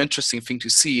going to be an interesting thing to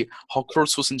see how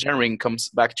closed source engineering comes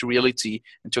back to reality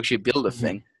and to actually build a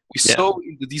thing. We saw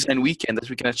in the design weekend that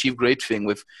we can achieve great thing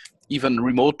with even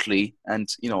remotely and,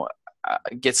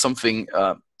 get something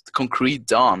concrete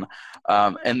done.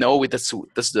 And now that's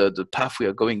the path we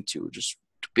are going to, just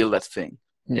to build that thing.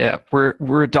 Yeah,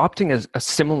 we're adopting a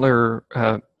similar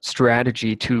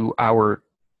strategy to our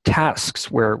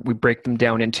tasks where we break them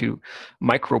down into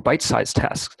micro bite-sized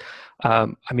tasks.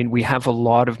 We have a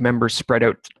lot of members spread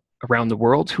out around the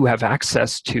world who have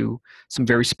access to some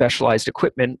very specialized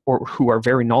equipment or who are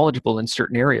very knowledgeable in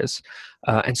certain areas.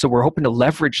 And so we're hoping to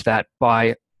leverage that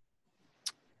by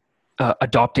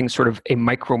adopting sort of a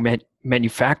micro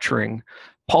manufacturing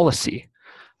policy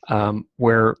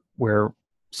where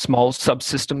small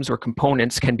subsystems or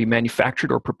components can be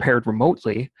manufactured or prepared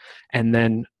remotely and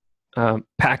then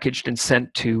packaged and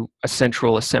sent to a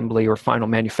central assembly or final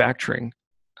manufacturing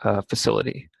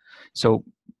facility. So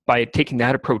by taking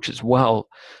that approach as well,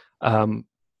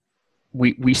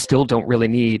 we still don't really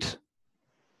need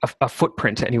a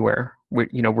footprint anywhere. We've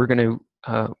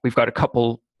got a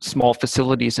couple small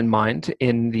facilities in mind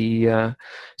in the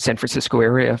San Francisco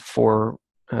area for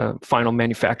final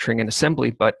manufacturing and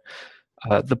assembly, but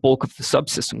the bulk of the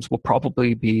subsystems will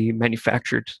probably be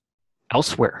manufactured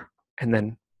elsewhere and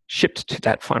then shipped to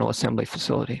that final assembly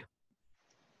facility.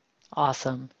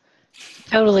 Awesome.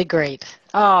 Totally great.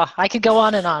 Oh, I could go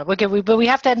on and on. But we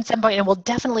have to end at some point, and we'll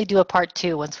definitely do a part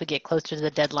 2 once we get closer to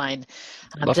the deadline,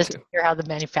 just to hear how the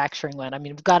manufacturing went. I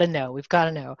mean, we've got to know.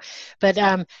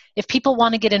 But if people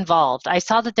want to get involved, I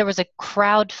saw that there was a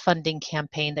crowdfunding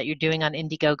campaign that you're doing on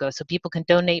Indiegogo, so people can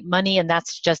donate money, and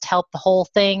that's just help the whole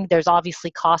thing. There's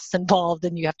obviously costs involved,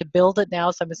 and you have to build it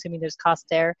now, so I'm assuming there's cost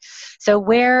there. So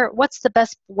what's the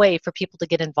best way for people to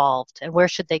get involved, and where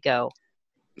should they go?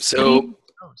 So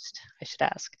I should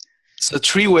ask. So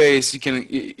 3 ways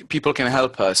people can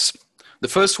help us. The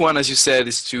first one, as you said,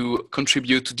 is to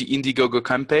contribute to the Indiegogo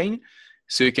campaign.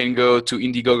 So you can go to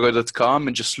indiegogo.com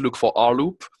and just look for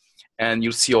rLoop, and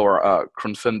you'll see our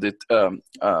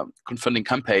crowdfunding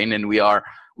campaign. And we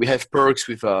have perks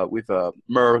with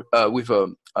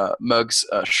mugs,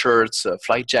 shirts,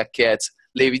 flight jackets,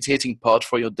 levitating pod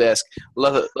for your desk, a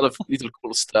lot of little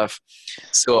cool stuff.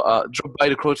 So drop by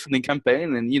the crowdfunding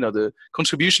campaign, and the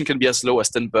contribution can be as low as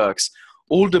 $10.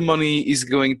 All the money is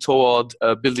going toward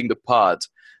building the pod.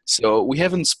 So we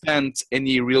haven't spent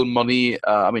any real money.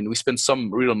 We spent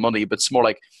some real money, but it's more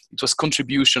like it was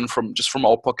contribution from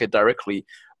our pocket directly.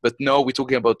 But now we're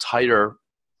talking about higher,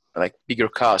 like bigger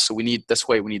costs. So that's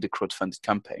why we need the crowdfunded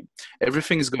campaign.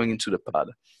 Everything is going into the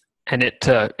pod. And it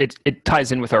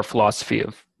ties in with our philosophy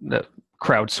of the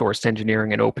crowdsourced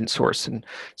engineering and open source. And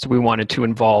so we wanted to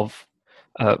involve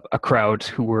a crowd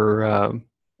who were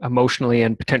emotionally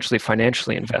and potentially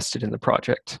financially invested in the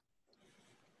project.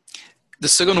 The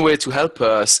second way to help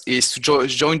us is to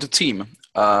join the team.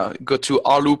 Go to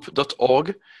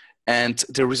rloop.org, and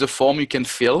there is a form you can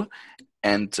fill,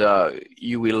 and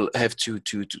you will have to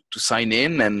sign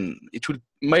in, and it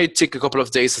might take a couple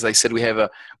of days. As I said, we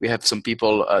have some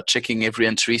people checking every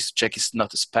entry to check it's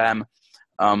not a spam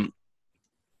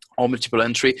or multiple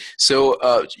entry. So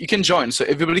you can join. So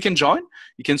everybody can join.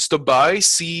 You can stop by,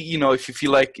 see if you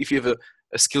feel like if you have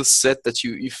a skill set that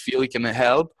you feel you can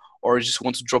help, or you just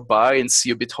want to drop by and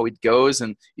see a bit how it goes.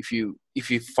 And if you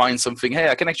find something, hey,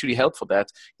 I can actually help for that,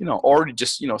 or you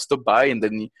just stop by and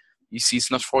then you see it's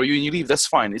not for you and you leave. That's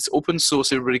fine. It's open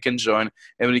source. Everybody can join.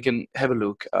 Everybody can have a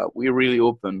look. We're really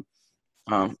open.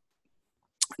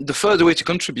 The third way to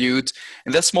contribute,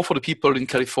 and that's more for the people in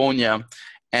California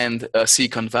and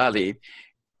Silicon Valley.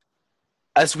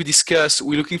 As we discussed,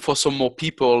 we're looking for some more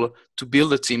people to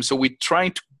build a team. So we're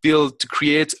trying to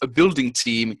create a building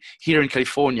team here in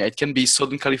California. It can be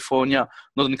Southern California,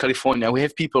 Northern California. We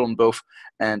have people on both.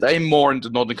 And I'm more in the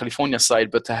Northern California side,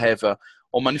 but I have our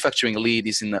manufacturing lead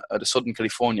is in the Southern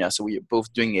California. So we're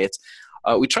both doing it.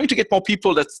 We're trying to get more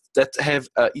people that have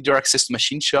either access to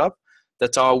machine shop,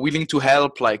 that are willing to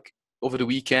help like over the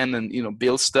weekend and,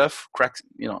 build stuff,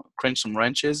 crunch some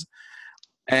wrenches.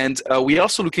 And we're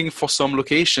also looking for some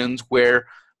locations where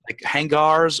like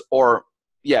hangars or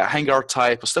hangar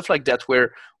type or stuff like that,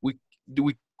 where we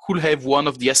could have one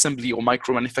of the assembly or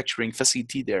micro manufacturing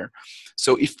facility there.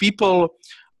 So if people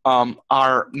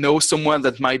know someone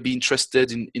that might be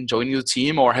interested in joining the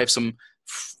team or have some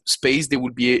space, they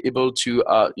would be able to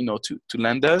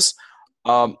lend us.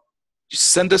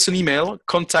 Send us an email,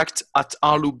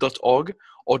 contact@rloop.org,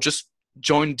 or just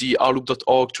join the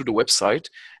rloop.org through the website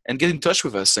and get in touch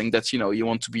with us saying that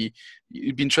you'd be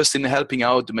interested in helping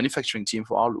out the manufacturing team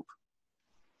for rLoop.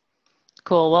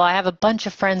 Cool. Well, I have a bunch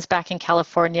of friends back in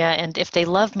California, and if they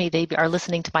love me, they are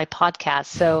listening to my podcast.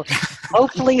 So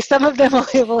hopefully some of them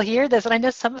will hear this. And I know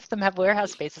some of them have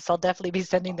warehouse spaces, so I'll definitely be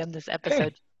sending them this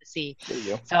episode to see. There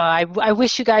you go. So I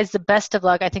wish you guys the best of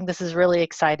luck. I think this is really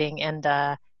exciting, and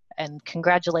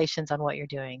congratulations on what you're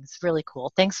doing. It's really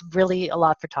cool. Thanks really a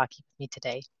lot for talking with me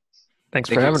today. Thanks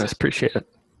for having us. Appreciate it.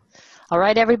 All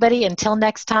right, everybody. Until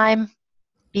next time,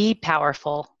 be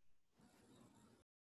powerful.